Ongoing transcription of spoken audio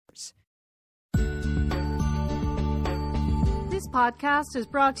This podcast is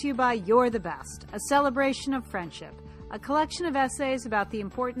brought to you by You're the Best, a celebration of friendship, a collection of essays about the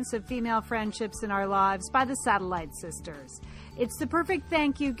importance of female friendships in our lives by the Satellite Sisters. It's the perfect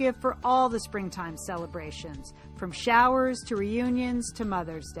thank you gift for all the springtime celebrations, from showers to reunions to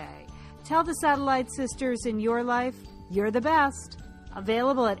Mother's Day. Tell the Satellite Sisters in your life, you're the best.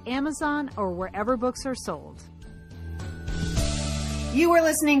 Available at Amazon or wherever books are sold. You are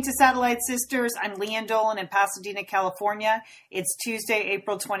listening to Satellite Sisters. I'm Leanne Dolan in Pasadena, California. It's Tuesday,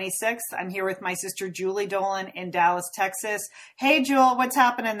 April 26th. I'm here with my sister Julie Dolan in Dallas, Texas. Hey, Jewel, what's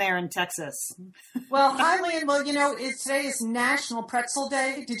happening there in Texas? Well, hi, Leanne. Well, you know, today is National Pretzel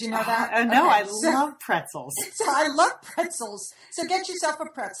Day. Did you know that? Oh, no, okay. I love pretzels. I love pretzels. So get yourself a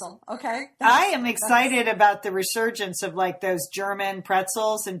pretzel, okay? I am excited about the resurgence of like those German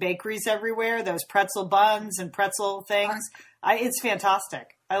pretzels and bakeries everywhere, those pretzel buns and pretzel things. It's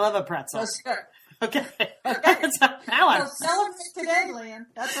fantastic. I love a pretzel. Okay. So celebrate today, Leanne.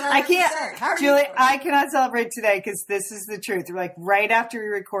 That's what I can't say. Julie, I cannot celebrate today because this is the truth. Like right after we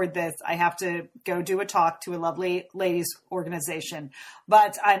record this, I have to go do a talk to a lovely ladies organization.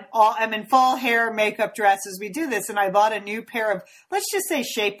 But I'm in full hair makeup dress as we do this, and I bought a new pair of, let's just say,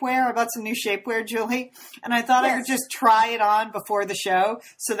 shapewear. I bought some new shapewear, Julie, and I thought I would just try it on before the show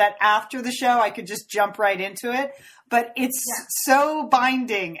so that after the show I could just jump right into it. But it's so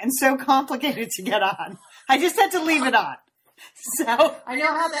binding and so complicated to get on. I just had to leave it on. So I know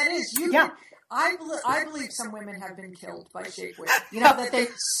how that is. I believe some women have been killed by shapewear. You know, that they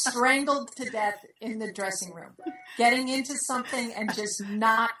strangled to death in the dressing room, getting into something and just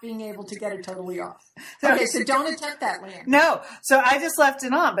not being able to get it totally off. Okay, so don't attempt that, Leanne. No, so I just left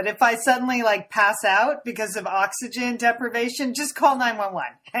it on. But if I suddenly pass out because of oxygen deprivation, just call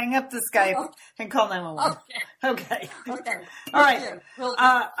 911. Hang up the Skype and call 911. Okay. All right.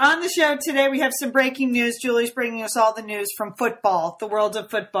 On the show today, we have some breaking news. Julie's bringing us all the news from football, the world of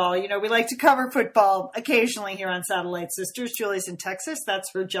football. You know, we like to cover football occasionally here on Satellite Sisters. Julie's in Texas.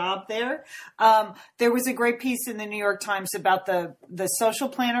 That's her job there. There was a great piece in the New York Times about the social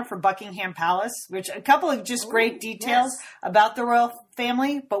planner for Buckingham Palace, which a couple of just great details about the royal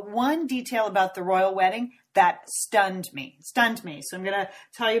family, but one detail about the royal wedding that stunned me. So I'm going to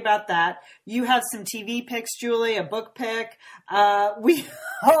tell you about that. You have some TV picks, Julie, a book pick.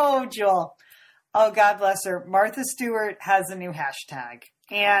 Jewel. Oh, God bless her. Martha Stewart has a new hashtag.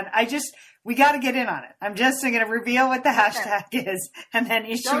 And we got to get in on it. I'm just going to reveal what the hashtag is and then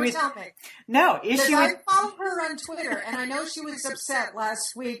Don't tell me. No, I followed her on Twitter and I know she was upset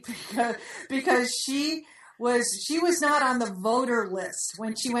last week because she was not on the voter list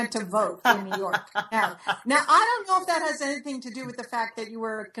when she went to vote in New York. Now, I don't know if that has anything to do with the fact that you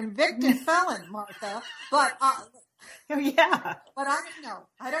were a convicted felon, Martha, but yeah. But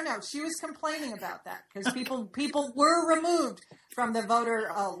I don't know. She was complaining about that because people were removed from the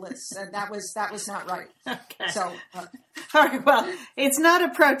voter list, and that was not right. Okay. So, all right. Well, it's not a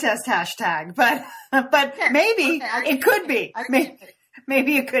protest hashtag, but maybe it could be.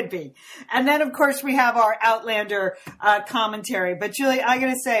 Maybe it could be. And then, of course, we have our Outlander commentary. But, Julie, I got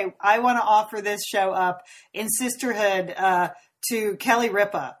to say, I want to offer this show up in sisterhood to Kelly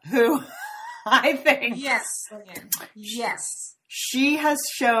Ripa, who I think... Yes. She has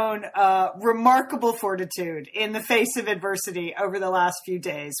shown remarkable fortitude in the face of adversity over the last few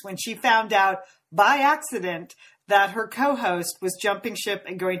days when she found out by accident that her co-host was jumping ship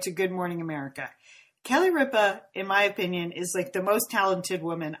and going to Good Morning America. Kelly Ripa, in my opinion, is like the most talented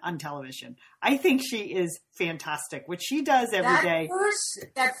woman on television. I think she is fantastic. What she does every day.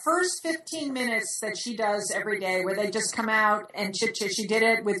 That first 15 minutes that she does every day where they just come out and chit-chat. She did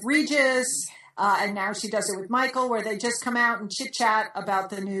it with Regis, and now she does it with Michael, where they just come out and chit-chat about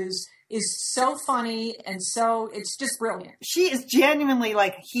the news, is so funny, and so it's just brilliant. She is genuinely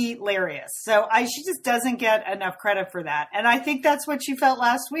hilarious. So she just doesn't get enough credit for that. And I think that's what she felt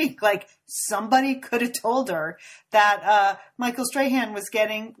last week. Like somebody could have told her that Michael Strahan was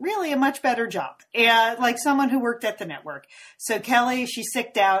getting really a much better job. And like someone who worked at the network. So Kelly, she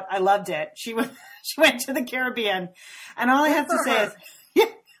sicked out. I loved it. She went to the Caribbean. And all I have to say is,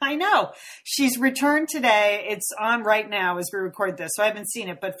 I know. She's returned today. It's on right now as we record this, so I haven't seen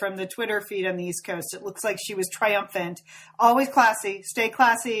it. But from the Twitter feed on the East Coast, it looks like she was triumphant. Always classy. Stay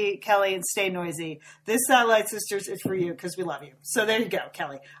classy, Kelly, and stay noisy. This Satellite Sisters is for you because we love you. So there you go,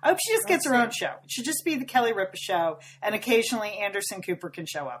 Kelly. I hope she just gets her own show. It should just be the Kelly Ripa show, and occasionally Anderson Cooper can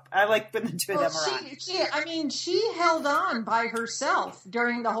show up. I like when the two of them are on. She held on by herself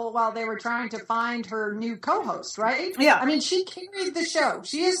during the whole while they were trying to find her new co-host, right? Yeah. I mean, she carried the show.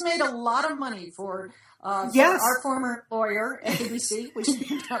 She has made a lot of money for Yes. Our former lawyer at ABC.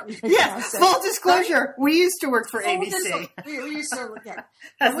 Yes, full disclosure. We used to work for ABC. We used to,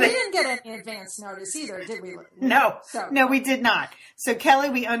 yeah. We didn't get any advance notice either, did we? No, we did not. So Kelly,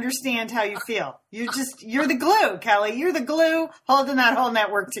 we understand how you feel. You're the glue, Kelly. You're the glue holding that whole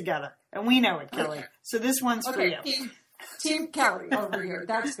network together. And we know it, Kelly. So this one's for you. Team Kelly over here.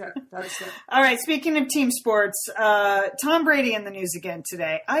 That's good. All right. Speaking of team sports, Tom Brady in the news again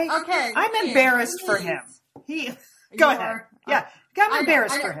today. I'm embarrassed for him. Go ahead. Yeah. I'm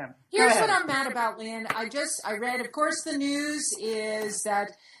embarrassed for him. Here's what I'm mad about, Lynn. I read, of course, the news is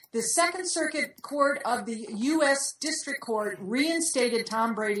that the Second Circuit Court of the U.S. District Court reinstated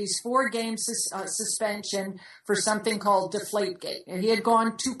Tom Brady's 4-game suspension for something called Deflategate. And he had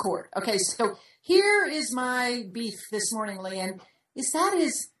gone to court. Okay, so here is my beef this morning, Leanne.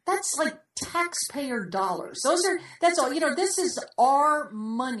 That's like taxpayer dollars. That's all. This is our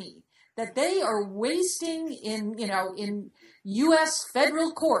money that they are wasting in U.S.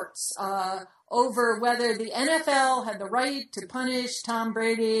 federal courts over whether the NFL had the right to punish Tom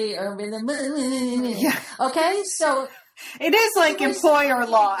Brady. Yeah. Okay, so it is like employer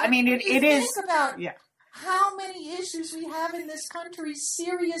law. I mean, it is. Think about how many issues we have in this country,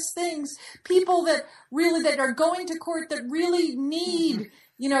 serious things, people that are going to court that really need,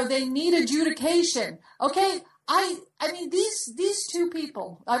 they need adjudication. Okay. I mean, these two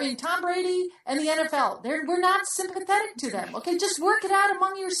people, Tom Brady and the NFL, we're not sympathetic to them. Okay. Just work it out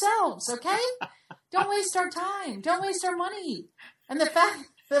among yourselves. Okay. Don't waste our time. Don't waste our money. And the fact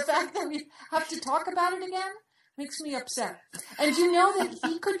that we have to talk about it again makes me upset. And you know that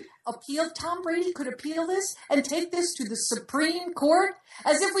Tom Brady could appeal this and take this to the Supreme Court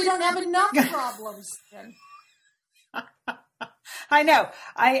as if we don't have enough problems. I know.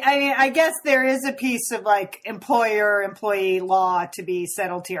 I guess there is a piece of like employer-employee law to be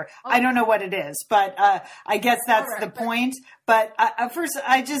settled here. Okay. I don't know what it is, but I guess that's the point. But first,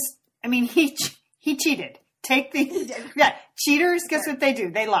 he cheated. Cheaters, guess what they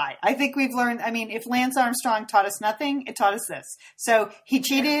do? They lie. I think we've learned, if Lance Armstrong taught us nothing, it taught us this. So he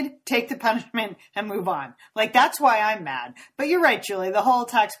cheated, take the punishment, and move on. Like, that's why I'm mad. But you're right, Julie, the whole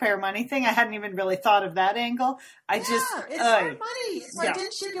taxpayer money thing, I hadn't even really thought of that angle. It's our money. It's like,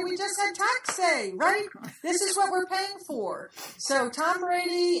 we just had tax day, right? This is what we're paying for. So Tom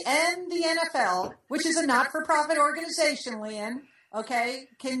Brady and the NFL, which is a not-for-profit organization, Leanne, okay,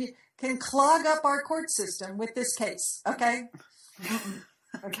 can clog up our court system with this case, okay?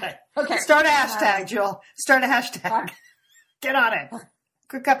 Okay. Start a hashtag, Jill. Start a hashtag. Get on it.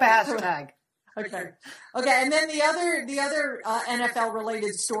 Cook up a hashtag. Okay. And then the other NFL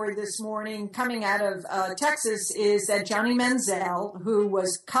related story this morning coming out of Texas is that Johnny Manziel, who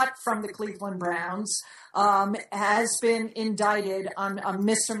was cut from the Cleveland Browns, has been indicted on a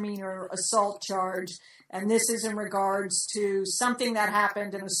misdemeanor assault charge. And this is in regards to something that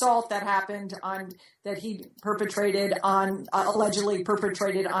happened, an assault that happened that he allegedly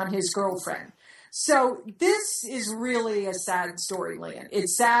perpetrated on his girlfriend. So this is really a sad story, Leanne.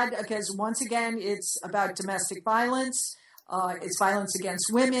 It's sad because once again, it's about domestic violence. It's violence against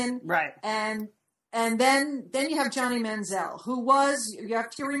women. Right. And then you have Johnny Manziel, who was, you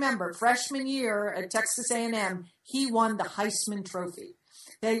have to remember, freshman year at Texas A&M, he won the Heisman Trophy.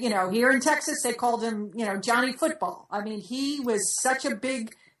 They, here in Texas, they called him, Johnny Football. He was such a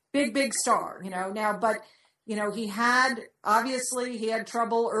big star, now, but, he had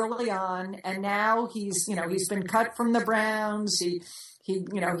trouble early on, and now he's been cut from the Browns. He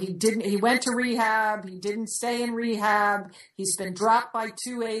went to rehab. He didn't stay in rehab. He's been dropped by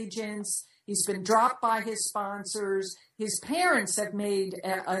 2 agents. He's been dropped by his sponsors. His parents have made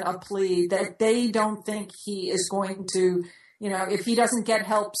a plea that they don't think he is going to, if he doesn't get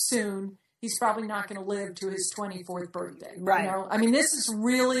help soon, he's probably not going to live to his 24th birthday. Right. This is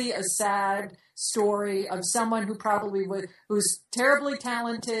really a sad story of someone who's terribly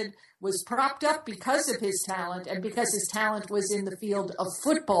talented, was propped up because of his talent and because his talent was in the field of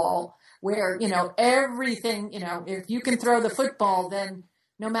football where, everything, if you can throw the football, then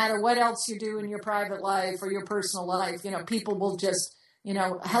no matter what else you do in your private life or your personal life, people will just,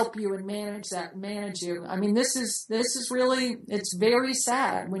 help you and manage you. This is really, it's very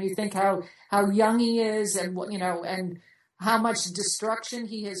sad when you think how young he is and, and how much destruction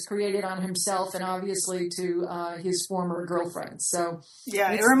he has created on himself and obviously to his former girlfriend. So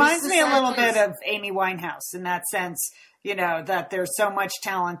yeah, it reminds me a little bit of Amy Winehouse in that sense, that there's so much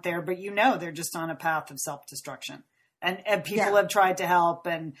talent there, but they're just on a path of self-destruction. And people have tried to help.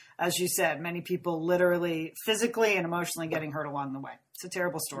 And as you said, many people literally, physically and emotionally getting hurt along the way. It's a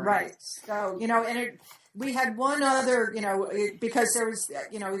terrible story. Right. So, we had one other, because there was,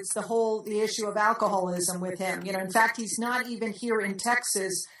 it's the issue of alcoholism with him. In fact, he's not even here in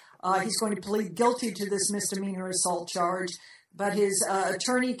Texas. He's going to plead guilty to this misdemeanor assault charge. But his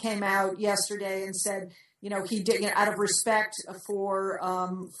attorney came out yesterday and said, he did, out of respect for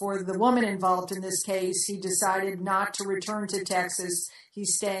the woman involved in this case, he decided not to return to Texas.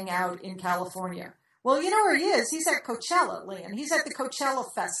 He's staying out in California. Well, you know where he is? He's at Coachella, Lian. He's at the Coachella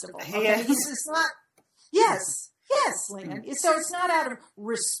Festival. Okay? This is not. Yes, Lian. So it's not out of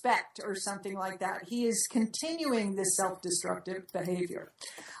respect or something like that. He is continuing this self-destructive behavior.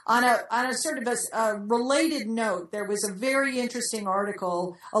 On a sort of a related note, there was a very interesting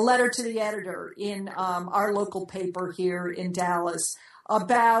article, a letter to the editor in our local paper here in Dallas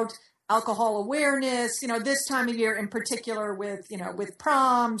about alcohol awareness, this time of year in particular with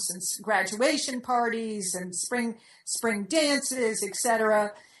proms and graduation parties and spring dances,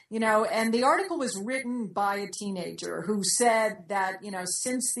 etc. And the article was written by a teenager who said that,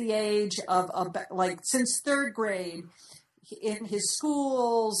 since the age of since third grade in his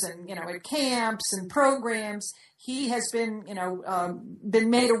schools and, at camps and programs, he has been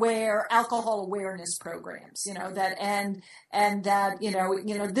made aware, alcohol awareness programs, that, and that,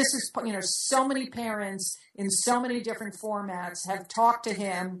 this is, so many parents in so many different formats have talked to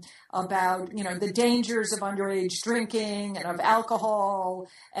him about, the dangers of underage drinking and of alcohol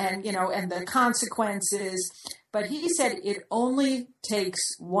and, and the consequences. But he said it only takes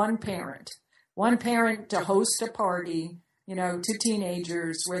one parent to host a party, to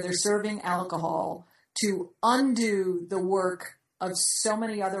teenagers where they're serving alcohol to undo the work of so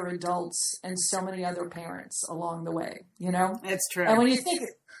many other adults and so many other parents along the way, It's true. And when you think,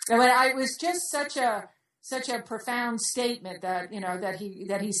 it was just such a profound statement that,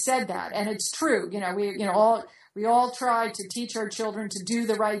 that he said that. And it's true. We all try to teach our children to do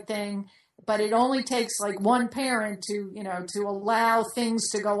the right thing, but it only takes like one parent to allow things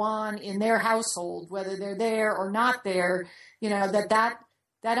to go on in their household, whether they're there or not there,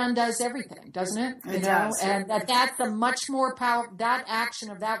 that undoes everything, doesn't it? It does. And that's a much more that action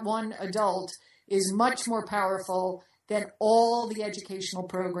of that one adult is much more powerful than all the educational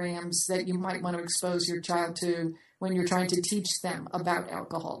programs that you might want to expose your child to when you're trying to teach them about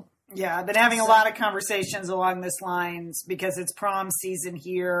alcohol. Yeah, I've been having a lot of conversations along this lines because it's prom season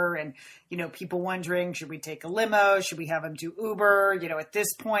here and, people wondering, should we take a limo? Should we have them do Uber? At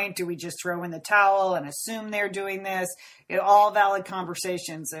this point, do we just throw in the towel and assume they're doing this? All valid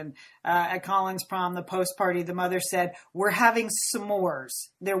conversations. And at Colin's prom, the post party, the mother said, we're having s'mores.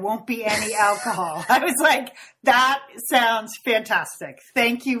 There won't be any alcohol. I was like, that sounds fantastic.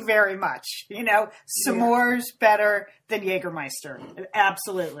 Thank you very much. S'mores better than Jägermeister.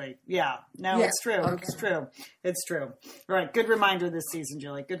 Absolutely. Yeah. No, Yeah. It's true. Okay. It's true. It's true. All right. Good reminder this season,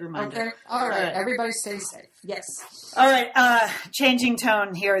 Julie. Good reminder. Okay. All right. Everybody stay safe. Yes. All right. Changing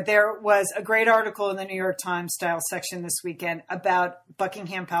tone here. There was a great article in the New York Times style section this weekend about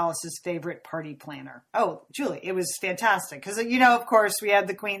Buckingham Palace's favorite party planner. Oh, Julie, it was fantastic. Because, of course, we had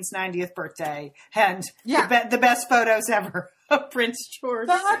the Queen's 90th birthday and the best photos ever of Prince George.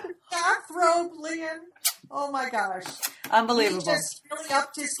 That bathrobe, Lian. Oh my gosh. Unbelievable. He just really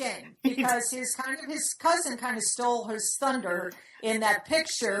upped his game because his cousin kind of stole his thunder in that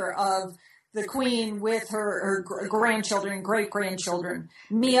picture of the Queen with her grandchildren, great-grandchildren.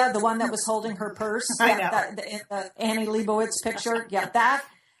 Mia, the one that was holding her purse. I know. The Annie Leibovitz picture. Yeah, that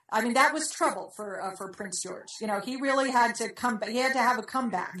was trouble for Prince George. He really had to he had to have a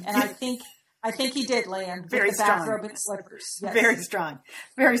comeback. And I think he did, Lian, with the bathrobe and slippers. Yes. Very strong.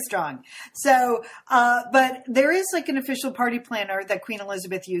 Very strong. So, but there is like an official party planner that Queen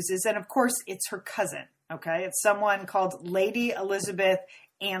Elizabeth uses. And of course, it's her cousin. Okay. It's someone called Lady Elizabeth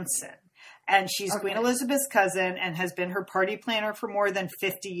Anson. And she's Queen Elizabeth's cousin and has been her party planner for more than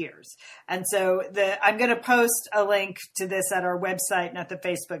 50 years. And so I'm going to post a link to this at our website and at the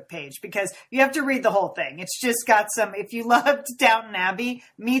Facebook page because you have to read the whole thing. It's just got if you loved Downton Abbey,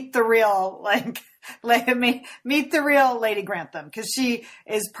 meet the real, meet the real Lady Grantham because she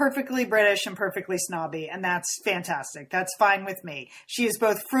is perfectly British and perfectly snobby. And that's fantastic. That's fine with me. She is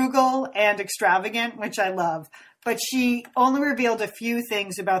both frugal and extravagant, which I love. But she only revealed a few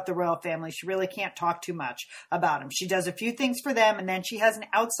things about the royal family. She really can't talk too much about them. She does a few things for them, and then she has an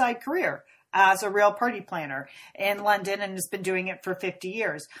outside career as a real party planner in London and has been doing it for 50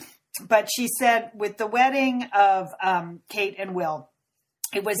 years. But she said with the wedding of Kate and Will,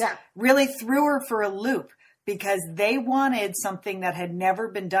 it was really threw her for a loop because they wanted something that had never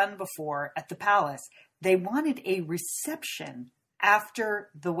been done before at the palace. They wanted a reception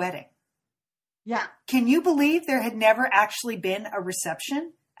after the wedding. Yeah. Can you believe there had never actually been a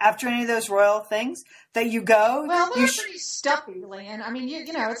reception after any of those royal things that you go? Well, they're pretty stuffy, Lynn. I mean,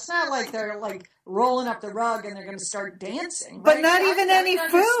 you know, it's not like they're like rolling up the rug and they're going to start dancing. Right? But not even any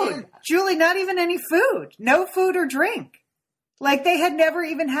food. Julie, not even any food. No food or drink. Like they had never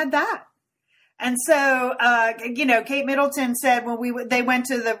even had that. And so, you know, Kate Middleton said when they went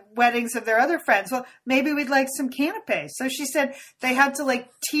to the weddings of their other friends, well, maybe we'd like some canapes. So she said they had to like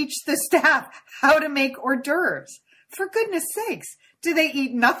teach the staff how to make hors d'oeuvres. For goodness sakes, do they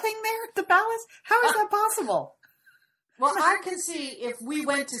eat nothing there at the palace? How is that possible? Well, I can see if we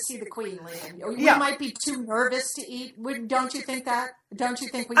went to see the Queen, Lynn, we might be too nervous to eat. Don't you think that? Don't you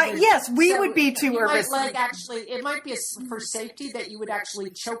think we would? Yes, we would be too nervous. It might be for safety that you would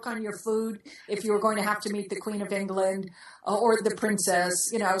actually choke on your food if you were going to have to meet the Queen of England or the princess,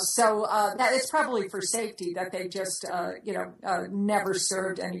 you know. So that it's probably for safety that they just, never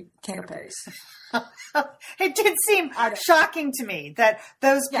served any canapes. It did seem shocking to me that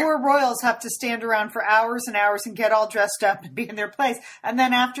those poor royals have to stand around for hours and hours and get all dressed up and be in their place. And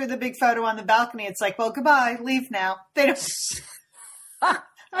then after the big photo on the balcony, it's like, well, goodbye, leave now. They don't. I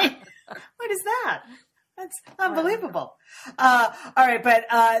mean, what is that? That's unbelievable. All right, but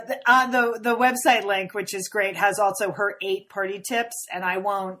on the website link, which is great, has also her 8 party tips, and I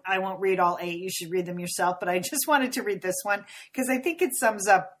won't read all 8. You should read them yourself. But I just wanted to read this one because I think it sums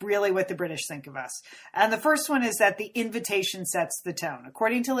up really what the British think of us. And the first one is that the invitation sets the tone.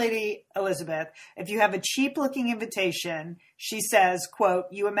 According to Lady Elizabeth, if you have a cheap looking invitation, she says, quote,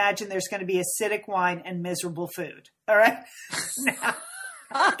 you imagine there's going to be acidic wine and miserable food. All right. Now,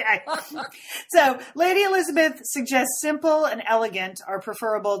 okay. So Lady Elizabeth suggests simple and elegant are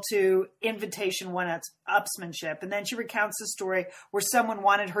preferable to invitation one-upsmanship. And then she recounts a story where someone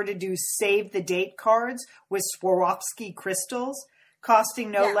wanted her to do save the date cards with Swarovski crystals,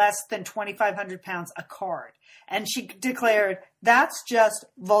 costing no less than £2,500 a card. And she declared, that's just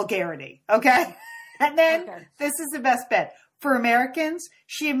vulgarity. Okay. And then this is the best bet. For Americans,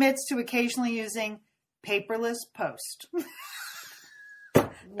 she admits to occasionally using paperless post.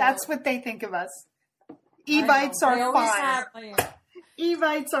 That's what they think of us. Evites are fine.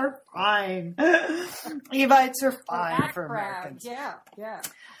 Evites are fine. Evites are fine for Americans. Yeah.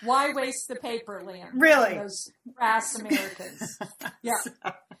 Why waste the paper, Lynn? Really? Those crass Americans. Yeah.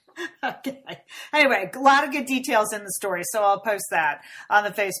 Okay. Anyway, a lot of good details in the story, so I'll post that on the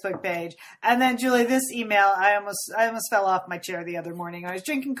Facebook page. And then, Julie, this email, I almost fell off my chair the other morning. I was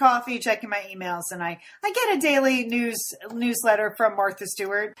drinking coffee, checking my emails, and I get a daily newsletter from Martha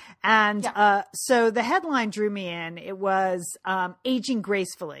Stewart. And so the headline drew me in. It was Aging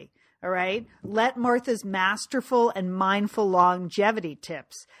Gracefully. All right. Let Martha's masterful and mindful longevity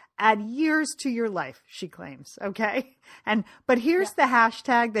tips add years to your life, she claims. Okay. But here's the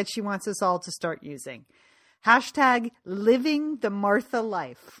hashtag that she wants us all to start using. Hashtag living the Martha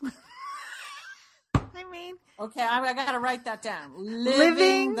life. I mean, okay, I got to write that down.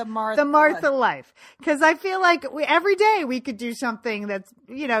 Living the Martha life. Because I feel like every day we could do something that's,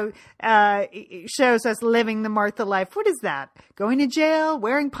 shows us living the Martha life. What is that? Going to jail,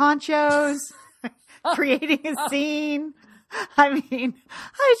 wearing ponchos, creating a scene. I mean,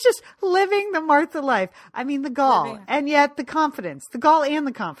 it's just living the Martha life. I mean, the gall and yet the confidence, the gall and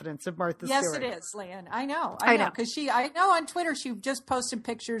the confidence of Martha Stewart. Yes, it is, Leanne. I know. Because I know on Twitter, she just posted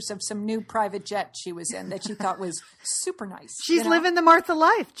pictures of some new private jet she was in that she thought was super nice. She's living the Martha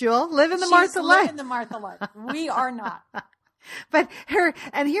life, Jewel. Living the Martha life. Living the Martha life. We are not. But here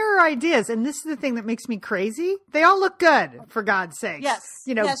are ideas, and this is the thing that makes me crazy. They all look good, for God's sake. Yes.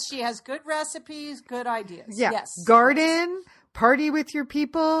 Yes, she has good recipes, good ideas. Yeah. Yes. Garden, party with your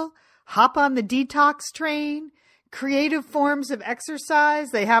people, hop on the detox train, creative forms of exercise.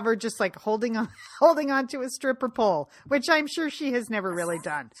 They have her just like holding on to a stripper pole, which I'm sure she has never really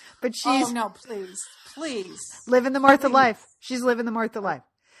done. But she's please. Living the Martha life. She's living the Martha life.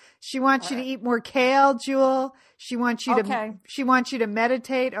 She wants you to eat more kale, Jewel. She wants you to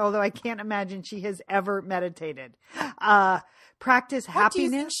meditate, although I can't imagine she has ever meditated. Practice happiness. What do you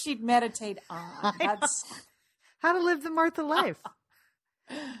think she'd meditate on? How to live the Martha life.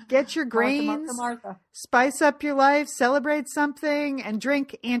 Get your grains, Martha. Spice up your life, celebrate something, and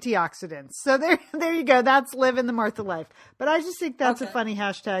drink antioxidants. So there you go. That's living the Martha life. But I just think that's a funny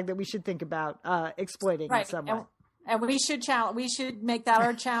hashtag that we should think about exploiting in some way. And we should make that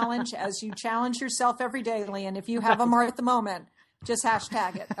our challenge as you challenge yourself every day, Leanne. If you have a Martha moment, just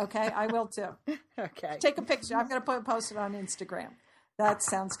hashtag it. Okay. I will too. Okay. Take a picture. I'm going to post it on Instagram. That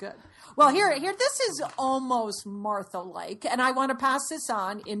sounds good. Well, here, this is almost Martha-like, and I want to pass this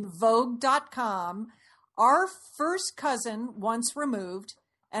on in Vogue.com. Our first cousin once removed,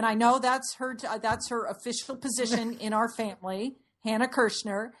 and I know that's her official position in our family. Hannah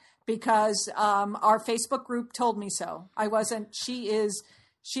Kirshner, because our Facebook group told me so. I wasn't. She is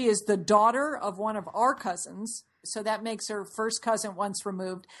the daughter of one of our cousins, so that makes her first cousin once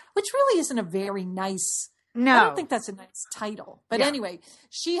removed, which really isn't a very nice. No. I don't think that's a nice title. But anyway,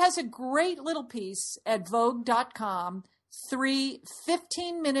 she has a great little piece at Vogue.com, 3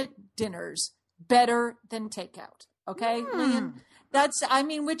 15-minute dinners better than takeout. Okay, Lian?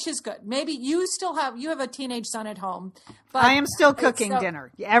 Which is good. Maybe you have a teenage son at home. But I am still cooking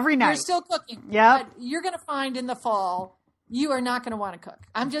dinner every night. You're still cooking. Yeah. But you're going to find in the fall, you are not going to want to cook.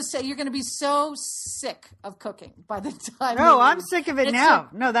 I'm just saying, you're going to be so sick of cooking by the time. No, I'm sick of it now.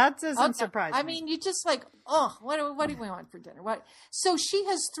 No, that doesn't surprise me. I mean, you just like, what do we want for dinner? What? So she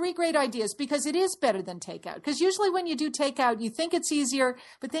has 3 great ideas, because it is better than takeout. Because usually when you do takeout, you think it's easier,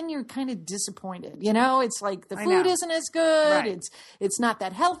 but then you're kind of disappointed. You know, it's like the food isn't as good. Right. It's not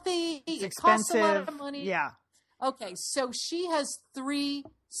that healthy. It's it expensive. costs a lot of money. Yeah. Okay, so she has 3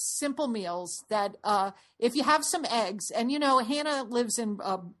 simple meals that if you have some eggs, and Hannah lives in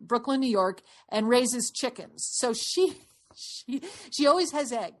Brooklyn, New York, and raises chickens, so she always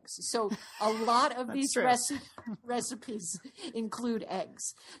has eggs. So a lot of these recipes include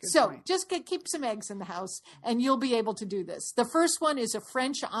eggs. Good point. Just keep some eggs in the house, and you'll be able to do this. The first one is a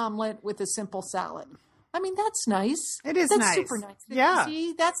French omelet with a simple salad. I mean, that's nice. It is that's nice. Super nice. Yeah.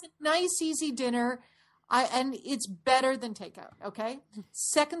 See, that's a nice, easy dinner. And it's better than takeout, okay?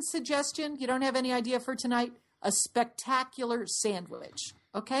 Second suggestion, you don't have any idea for tonight? A spectacular sandwich,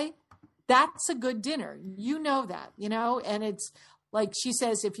 okay? That's a good dinner. You know that, And it's like she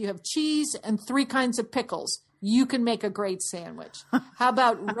says, if you have cheese and 3 kinds of pickles, you can make a great sandwich. How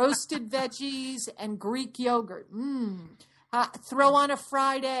about roasted veggies and Greek yogurt? Throw on a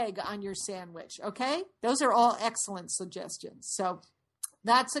fried egg on your sandwich, okay? Those are all excellent suggestions. So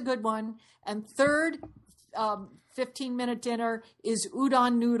that's a good one. And third 15-minute dinner is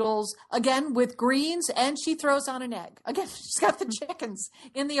udon noodles, again with greens, and she throws on an egg. Again, she's got the chickens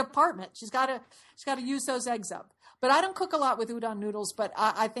in the apartment. She's got to use those eggs up. But I don't cook a lot with udon noodles, but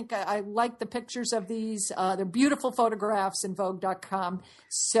I think I like the pictures of these. They're beautiful photographs in Vogue.com,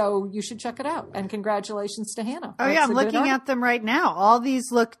 so you should check it out. And congratulations to Hannah. Oh, yeah, I'm looking at them right now. All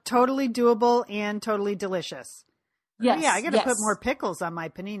these look totally doable and totally delicious. Yes, yeah, I got to put more pickles on my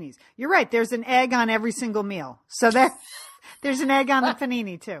paninis. You're right. There's an egg on every single meal. So there's an egg on the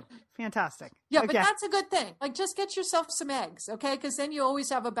panini too. Fantastic. Yeah, okay. But that's a good thing. Like, just get yourself some eggs, okay? Because then you always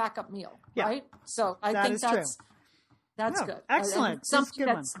have a backup meal, right? So I think that's good. Excellent. Something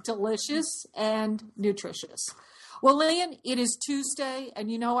that's delicious and nutritious. Well, Lian, it is Tuesday,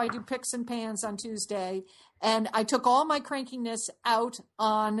 and I do picks and pans on Tuesday. And I took all my crankiness out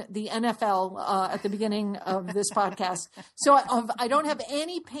on the NFL at the beginning of this podcast. So I don't have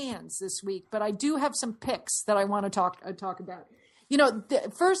any pans this week, but I do have some picks that I want to talk about.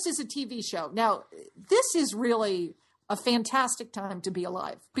 First is a TV show. Now, this is really a fantastic time to be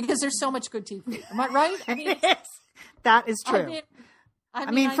alive because there's so much good TV. Am I right? I mean, that is true. I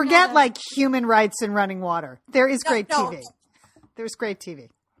mean, forget like human rights and running water. There is great TV. There's great TV.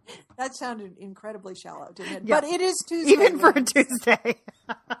 That sounded incredibly shallow, didn't it? Yeah. But it is Tuesday. Even for a Tuesday.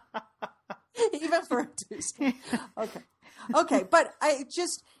 Even for a Tuesday. Okay. But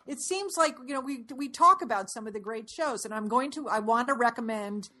it seems like, we talk about some of the great shows, and I want to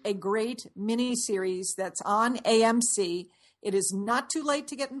recommend a great mini series that's on AMC. It is not too late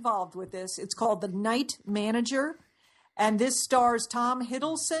to get involved with this. It's called The Night Manager, and this stars Tom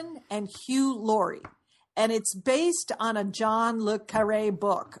Hiddleston and Hugh Laurie. And it's based on a John Le Carre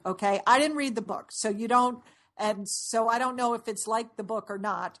book, okay? I didn't read the book, so I don't know if it's like the book or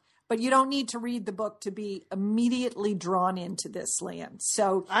not, but you don't need to read the book to be immediately drawn into this land.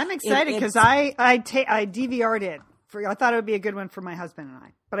 So I'm excited because I DVR'd it. I thought it would be a good one for my husband and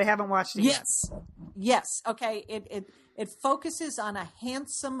I, but I haven't watched it yet. Yes. Okay. It focuses on a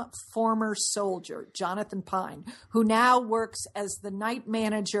handsome former soldier, Jonathan Pine, who now works as the night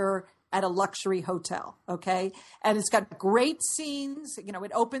manager at a luxury hotel. Okay. And it's got great scenes.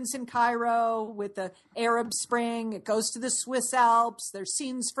 It opens in Cairo with the Arab Spring. It goes to the Swiss Alps. There's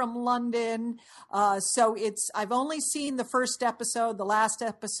scenes from London. I've only seen the first episode. The last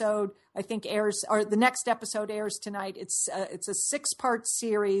episode, I think the next episode airs tonight. It's a 6-part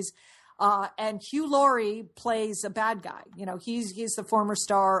series. And Hugh Laurie plays a bad guy. He's the former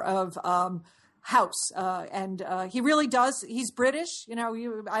star of, House. And he really does. He's British.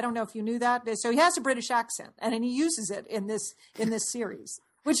 I don't know if you knew that. So he has a British accent and he uses it in this series,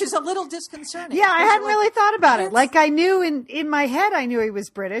 which is a little disconcerting. Yeah. I hadn't really thought about it. Like I knew in my head, I knew he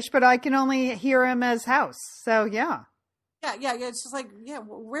was British, but I can only hear him as House. So yeah. Yeah. It's just like,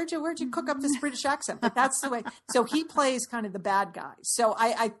 where'd you cook up this British accent? But that's the way. So he plays kind of the bad guy. So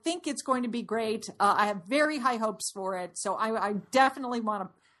I think it's going to be great. I have very high hopes for it. So I definitely want to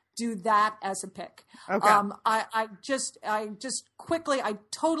do that as a pick. Okay. I just quickly, I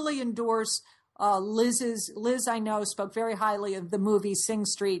totally endorse Liz, I know, spoke very highly of the movie Sing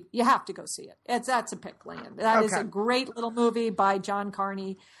Street. You have to go see it. That's a pick, Lian. That is a great little movie by John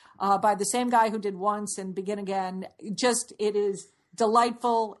Carney. By the same guy who did Once and Begin Again. It is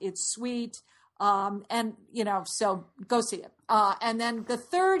delightful. It's sweet. And, so go see it. And then the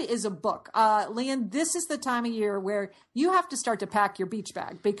third is a book. Lian, this is the time of year where you have to start to pack your beach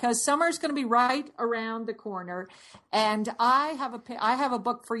bag because summer is going to be right around the corner. And I have a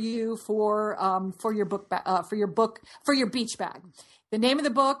book for you for your beach bag. The name of the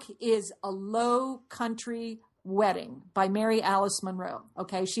book is A Low Country Wedding by Mary Alice Monroe.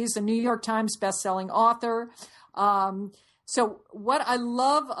 Okay. She's a New York Times bestselling author. So what I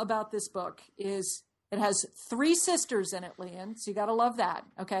love about this book is it has 3 sisters in it, Lian. So you got to love that.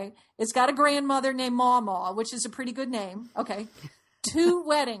 Okay. It's got a grandmother named Mama, which is a pretty good name. Okay. 2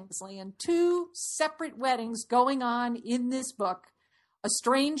 weddings, Lian, 2 separate weddings going on in this book, a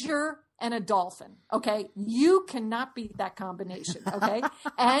stranger and a dolphin. Okay. You cannot beat that combination. Okay.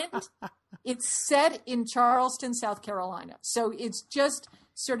 And it's set in Charleston, South Carolina. So it's just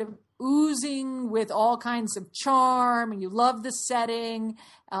sort of oozing with all kinds of charm, and you love the setting.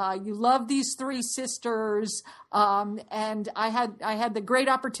 You love these 3 sisters. And I had the great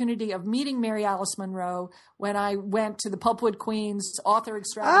opportunity of meeting Mary Alice Monroe when I went to the Pulpwood Queens author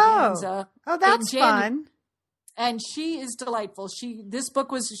extravaganza. Oh, that's fun. And she is delightful. She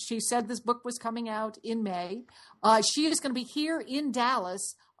said this book was coming out in May. She is going to be here in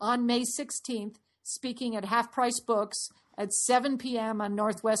Dallas on May 16th, speaking at Half Price Books at 7 p.m. on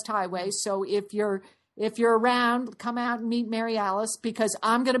Northwest Highway. So if you're around, come out and meet Mary Alice because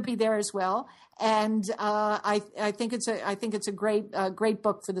I'm going to be there as well. And I think it's a great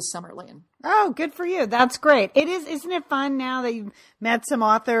book for the summer, Lian. Oh, good for you. That's great. It is. Isn't it fun now that you've met some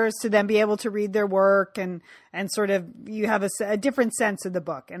authors to then be able to read their work and sort of you have a different sense of the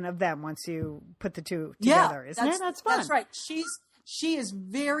book and of them once you put the 2 together, isn't it? That's fun. That's right. She is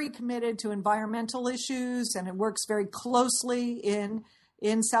very committed to environmental issues and it works very closely in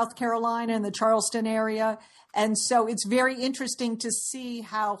South Carolina and the Charleston area. And so it's very interesting to see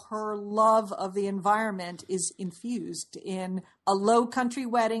how her love of the environment is infused in A Low Country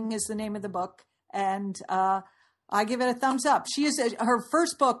Wedding is the name of the book. And I give it a thumbs up. Her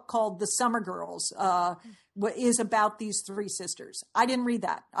first book called The Summer Girls is about these 3 sisters. I didn't read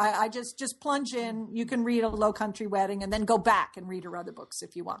that. I just plunge in. You can read A Low Country Wedding and then go back and read her other books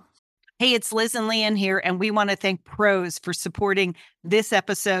if you want. Hey, it's Liz and Lian here, and we want to thank Prose for supporting this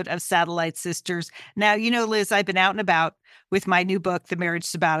episode of Satellite Sisters. Now, Liz, I've been out and about with my new book, The Marriage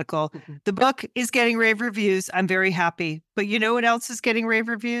Sabbatical. Mm-hmm. The book is getting rave reviews. I'm very happy. But you know what else is getting rave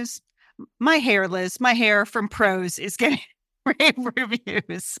reviews? My hair, Liz. My hair from Prose is getting rave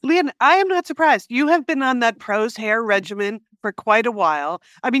reviews. Lian, I am not surprised. You have been on that Prose hair regimen for quite a while.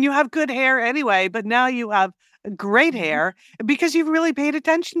 I mean, you have good hair anyway, but now you have great hair because you've really paid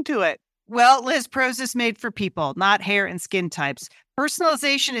attention to it. Well, Liz, Prose is made for people, not hair and skin types.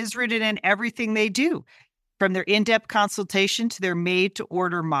 Personalization is rooted in everything they do, from their in-depth consultation to their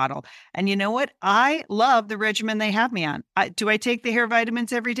made-to-order model. And you know what? I love the regimen they have me on. Do I take the hair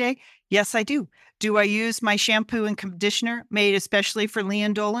vitamins every day? Yes, I do. Do I use my shampoo and conditioner made especially for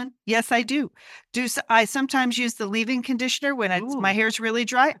Lian Dolan? Yes, I do. Do I sometimes use the leave-in conditioner when my hair's really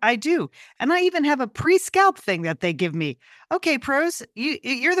dry? I do. And I even have a pre-scalp thing that they give me. Okay, Prose,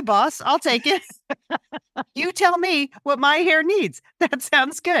 you're the boss. I'll take it. You tell me what my hair needs. That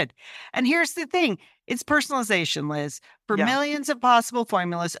sounds good. And here's the thing. It's personalization, Liz. For millions of possible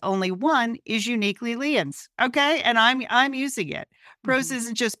formulas, only one is uniquely Lian's. Okay? And I'm using it. Prose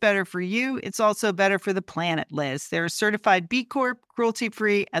isn't just better for you, it's also better for the planet, Liz. They're a certified B Corp,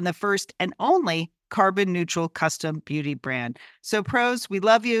 cruelty-free, and the first and only carbon neutral custom beauty brand. So Prose, we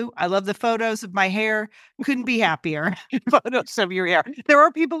love you. I love the photos of my hair. Couldn't be happier. Photos of your hair. There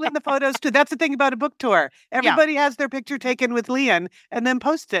are people in the photos too. That's the thing about a book tour. Everybody has their picture taken with Lian and then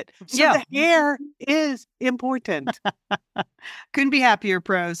post it. So the hair is important. Couldn't be happier,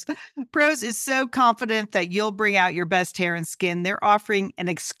 Prose. Prose is so confident that you'll bring out your best hair and skin. They're offering an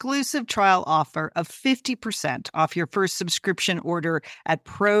exclusive trial offer of 50% off your first subscription order at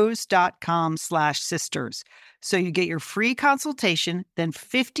prose.com/sisters. So you get your free consultation, then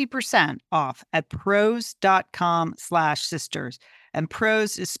 50% off at prose.com/sisters. And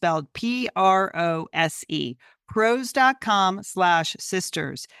Prose is spelled Prose.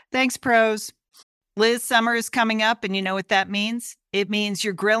 Prose.com/sisters. Thanks, Prose. Liz, summer is coming up, and you know what that means? It means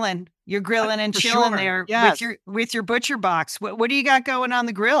you're grilling. You're grilling and For chilling sure. there Yes. with your butcher box. What do you got going on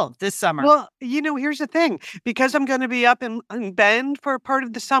the grill this summer? Well, here's the thing. Because I'm going to be up in Bend for part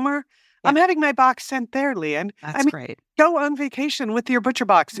of the summer, I'm having my box sent there, Leanne. That's great. Go on vacation with your butcher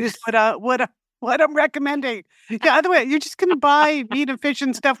box is what I'm recommending. Yeah, other way, you're just going to buy meat and fish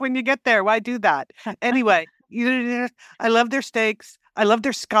and stuff when you get there. Why do that? Anyway, I love their steaks. I love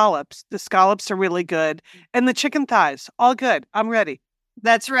their scallops. The scallops are really good. And the chicken thighs, all good. I'm ready.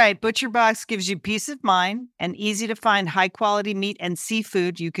 That's right. ButcherBox gives you peace of mind and easy to find high quality meat and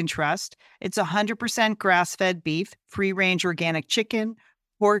seafood you can trust. It's 100% grass fed beef, free range organic chicken,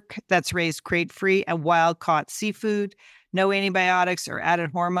 pork that's raised crate free, and wild caught seafood. No antibiotics or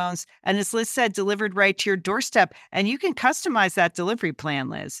added hormones. And as Liz said, delivered right to your doorstep. And you can customize that delivery plan,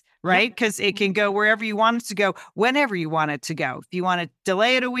 Liz, right? Because it can go wherever you want it to go, whenever you want it to go. If you want to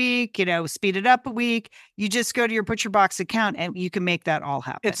delay it a week, speed it up a week, you just go to your ButcherBox account and you can make that all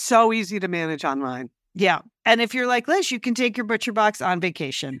happen. It's so easy to manage online. Yeah. And if you're like Liz, you can take your ButcherBox on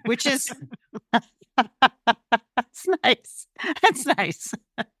vacation, which is... That's nice. That's nice.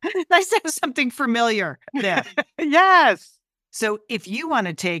 Nice to have something familiar there. Yes. So if you want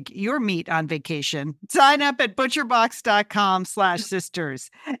to take your meat on vacation, sign up at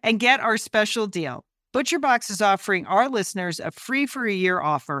butcherbox.com/sisters and get our special deal. ButcherBox is offering our listeners a free for a year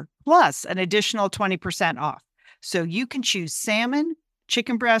offer plus an additional 20% off. So you can choose salmon,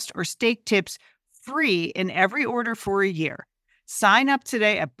 chicken breast, or steak tips free in every order for a year. Sign up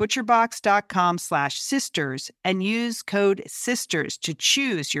today at butcherbox.com/sisters and use code SISTERS to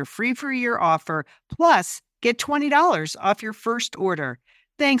choose your free for a year offer. Plus, get $20 off your first order.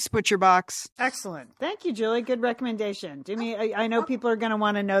 Thanks, ButcherBox. Excellent. Thank you, Julie. Good recommendation. Jimmy, I know people are going to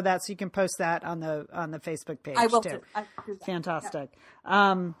want to know that, so you can post that on the Facebook page. I will too. do that. Fantastic.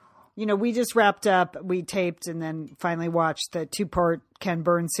 Yeah. We just wrapped up, we taped and then finally watched the 2-part Ken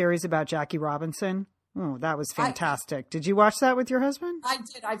Burns series about Jackie Robinson. Oh, that was fantastic. Did you watch that with your husband? I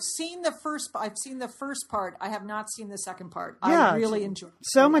did. I've seen the first part. I have not seen the second part. Yeah, I really enjoyed it.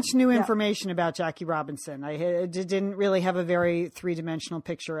 So much new information about Jackie Robinson. I didn't really have a very three-dimensional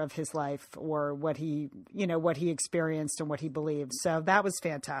picture of his life or what he experienced and what he believed. So that was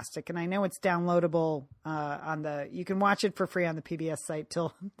fantastic. And I know it's downloadable you can watch it for free on the PBS site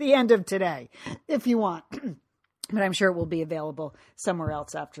till the end of today if you want. But I'm sure it will be available somewhere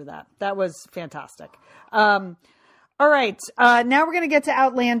else after that. That was fantastic. All right. Now we're going to get to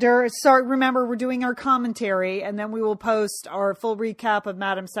Outlander. Sorry, remember, we're doing our commentary, and then we will post our full recap of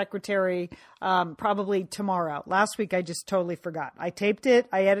Madam Secretary probably tomorrow. Last week, I just totally forgot. I taped it,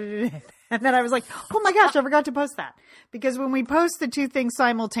 I edited it, and then I was like, oh my gosh, I forgot to post that. Because when we post the two things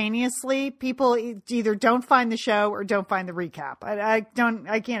simultaneously, people either don't find the show or don't find the recap. I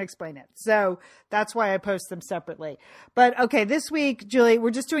can't explain it. So that's why I post them separately. But okay, this week, Julie,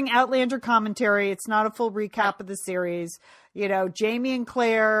 we're just doing Outlander commentary. It's not a full recap of the series. Jamie and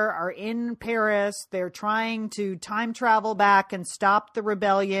Claire are in Paris. They're trying to time travel back and stop the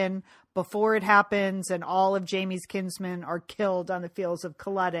rebellion before it happens, and all of Jamie's kinsmen are killed on the fields of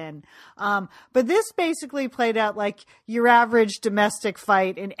Culloden. But this basically played out like your average domestic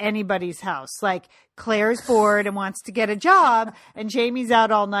fight in anybody's house. Like, Claire's bored and wants to get a job, and Jamie's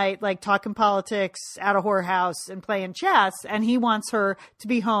out all night, like, talking politics at a whorehouse and playing chess, and he wants her to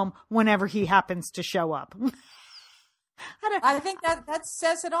be home whenever he happens to show up. I think that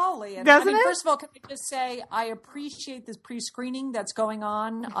says it all, Lee. Doesn't it? First of all, can I just say I appreciate this pre-screening that's going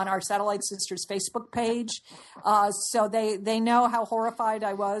on our Satellite Sisters Facebook page. So they know how horrified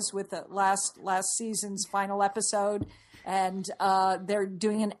I was with the last season's final episode, and they're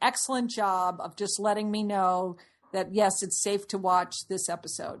doing an excellent job of just letting me know that yes, it's safe to watch this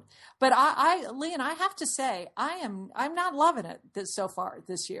episode. But Leon, I have to say, I'm not loving it so far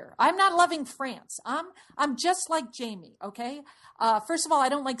this year. I'm not loving France. I'm just like Jamie. Okay. First of all, I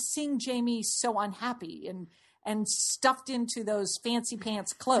don't like seeing Jamie so unhappy and stuffed into those fancy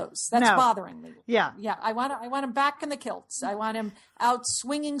pants clothes. That's bothering me. Yeah. Yeah. I want him back in the kilts. I want him out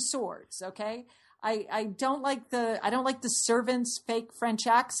swinging swords. Okay. I don't like the servants' fake French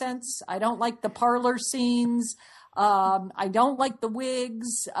accents. I don't like the parlor scenes. I don't like the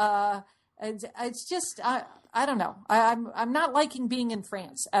wigs. It's just, I don't know. I'm not liking being in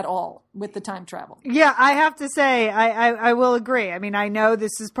France at all with the time travel. Yeah, I have to say, I will agree. I mean, I know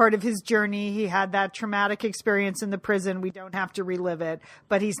this is part of his journey. He had that traumatic experience in the prison. We don't have to relive it,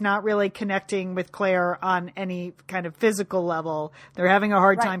 but he's not really connecting with Claire on any kind of physical level. They're having a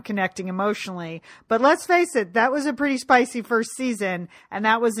hard time connecting emotionally. But let's face it, that was a pretty spicy first season, and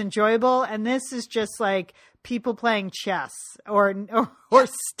that was enjoyable. And this is just like people playing chess or stitching.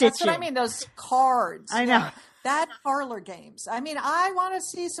 That's what I mean. Those cards. I know. That parlor games. I mean, I want to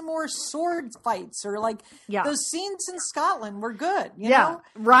see some more sword fights or like those scenes in Scotland were good. You know?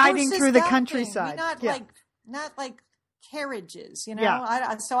 Riding Versus through the that countryside. thing. Not like carriages, you know.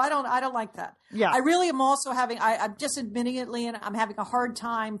 Yeah. So I don't like that. Yeah. I really am also I'm just admitting it, Lian, I'm having a hard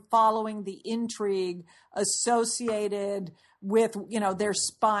time following the intrigue associated with, you know, their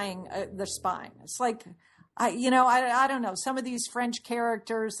spying. It's like, I don't know. Some of these French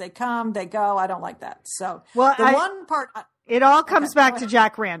characters, they come, they go. I don't like that. So one part. It all comes back to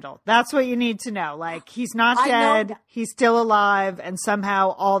Jack Randall. That's what you need to know. Like, he's not dead. He's still alive. And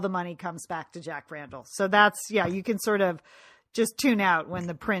somehow all the money comes back to Jack Randall. So that's, you can sort of just tune out when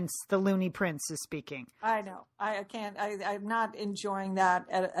the loony prince is speaking. I know. I can't, I'm not enjoying that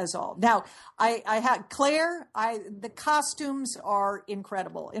as all. Now, I had Claire, the costumes are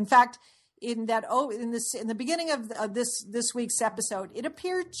incredible. In fact, in the beginning of this week's episode, it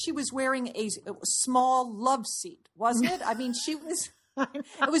appeared she was wearing a small love seat, wasn't it? I mean, it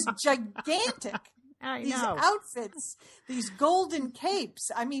was gigantic. These outfits, these golden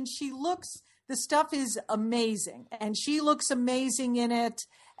capes. I mean, the stuff is amazing, and she looks amazing in it.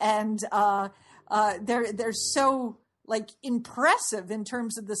 And they're so like impressive in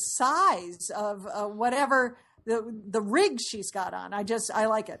terms of the size of whatever the rig she's got on. I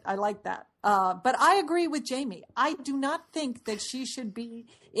like it. I like that. But I agree with Jamie. I do not think that she should be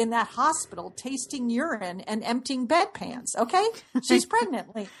in that hospital tasting urine and emptying bedpans. Okay. She's pregnant.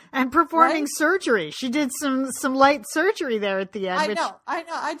 And performing surgery. She did some light surgery there at the end.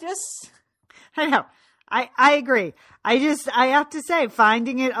 I know. I agree. I have to say,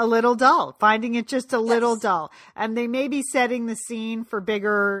 finding it a little dull, just a little dull. And they may be setting the scene for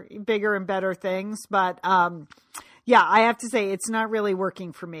bigger and better things. But, I have to say it's not really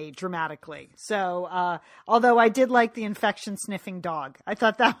working for me dramatically. So, although I did like the infection sniffing dog, I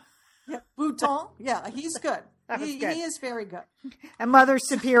thought that. Bouton. Yeah, he's good. He is very good. And Mother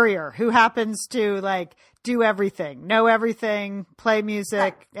Superior, who happens to like do everything, know everything, play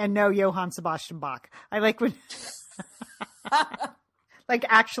music, and know Johann Sebastian Bach. I like when, like,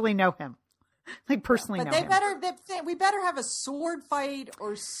 actually know him, like personally know him. We better have a sword fight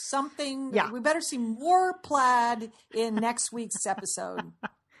or something. Yeah. We better see more plaid in next week's episode.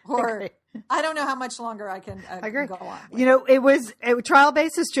 Or I don't know how much longer I can go on. You know, it was trial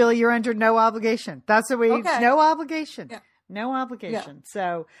basis, Julie. You're under no obligation. That's what no obligation. Yeah. No obligation. Yeah.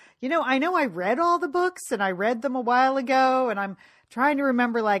 So, you know I read all the books and I read them a while ago, and I'm trying to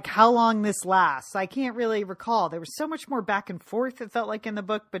remember like how long this lasts. I can't really recall. There was so much more back and forth, it felt like, in the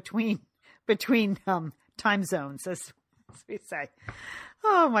book between time zones, as we say.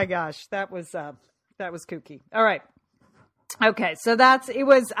 Oh my gosh, that was kooky. All right. Okay, so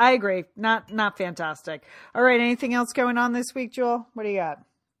I agree. Not fantastic. All right, anything else going on this week, Jewel? What do you got?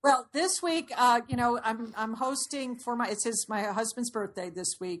 Well, this week, I'm hosting for my husband's birthday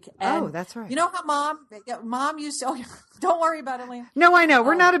this week. And that's right. You know how mom used to, don't worry about it, Liam. No, I know.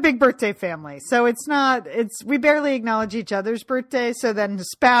 We're not a big birthday family. So we barely acknowledge each other's birthday. So then the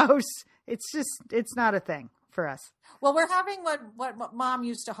spouse, it's not a thing for us. Well, we're having what Mom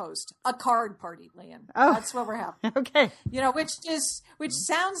used to host, a card party, Lian. Oh, that's what we're having. Okay. You know, which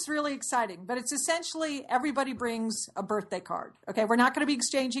sounds really exciting, but it's essentially everybody brings a birthday card. Okay, we're not going to be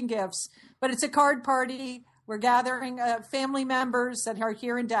exchanging gifts, but it's a card party. We're gathering family members that are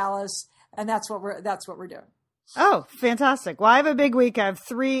here in Dallas, and that's what we're doing. Oh, fantastic. Well, I have a big week. I have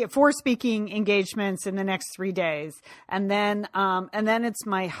 4 speaking engagements in the next 3 days. And then it's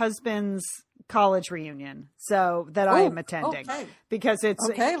my husband's college reunion. So that I am attending because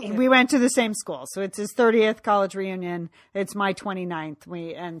we went to the same school. So it's his 30th college reunion. It's my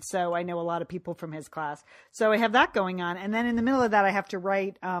 29th. And so I know a lot of people from his class. So I have that going on. And then in the middle of that, I have to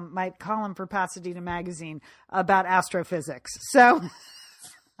write, my column for Pasadena Magazine about astrophysics. So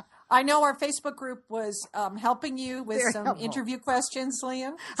I know our Facebook group was helping you with some interview questions,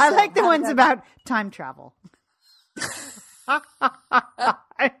 Liam. I like the ones about time travel.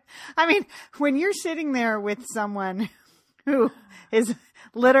 I mean, when you're sitting there with someone who is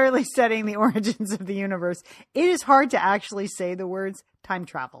literally studying the origins of the universe, it is hard to actually say the words time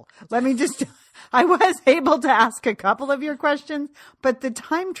travel. I was able to ask a couple of your questions, but the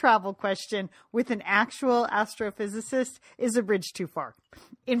time travel question with an actual astrophysicist is a bridge too far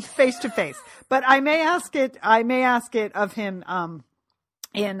in face to face. But I may ask it of him,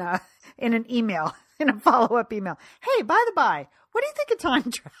 in an email. In a follow-up email. Hey, by the by, what do you think of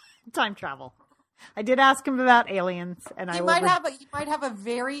time travel? I did ask him about aliens, and You might have a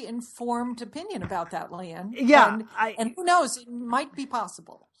very informed opinion about that, Leanne. Yeah, and who knows? It might be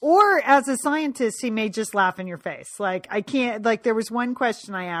possible. Or as a scientist, he may just laugh in your face. Like, I can't, like, there was one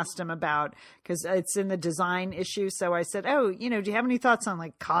question I asked him about, because it's in the design issue. So I said, oh, do you have any thoughts on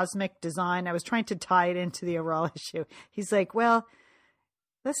like cosmic design? I was trying to tie it into the overall issue. He's like, well,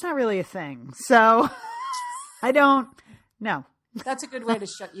 that's not really a thing. So I don't know. That's a good way to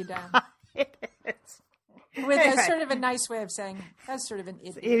shut you down. It is. That's sort of a nice way of saying that's sort of an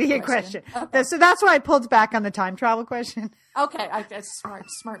idiot question. Okay. So that's why I pulled back on the time travel question. Okay, that's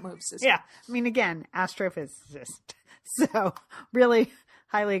smart move, sister. Yeah, I mean, again, astrophysicist. So really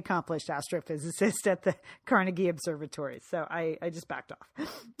highly accomplished astrophysicist at the Carnegie Observatory. So I just backed off.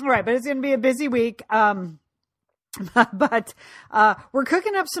 All right, but it's going to be a busy week. But we're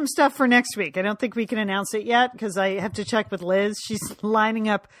cooking up some stuff for next week. I don't think we can announce it yet because I have to check with Liz. She's lining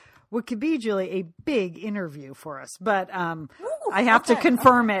up what could be, Julie, a big interview for us. But I have to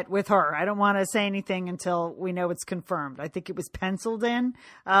confirm it with her. I don't want to say anything until we know it's confirmed. I think it was penciled in,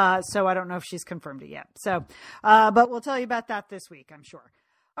 so I don't know if she's confirmed it yet. So, but we'll tell you about that this week, I'm sure.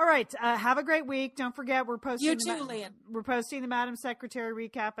 All right. Have a great week. Don't forget, we're posting. You too, Leanne. We're posting the Madam Secretary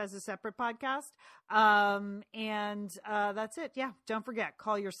recap as a separate podcast. And that's it. Yeah. Don't forget,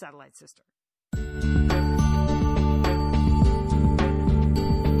 call your satellite sister.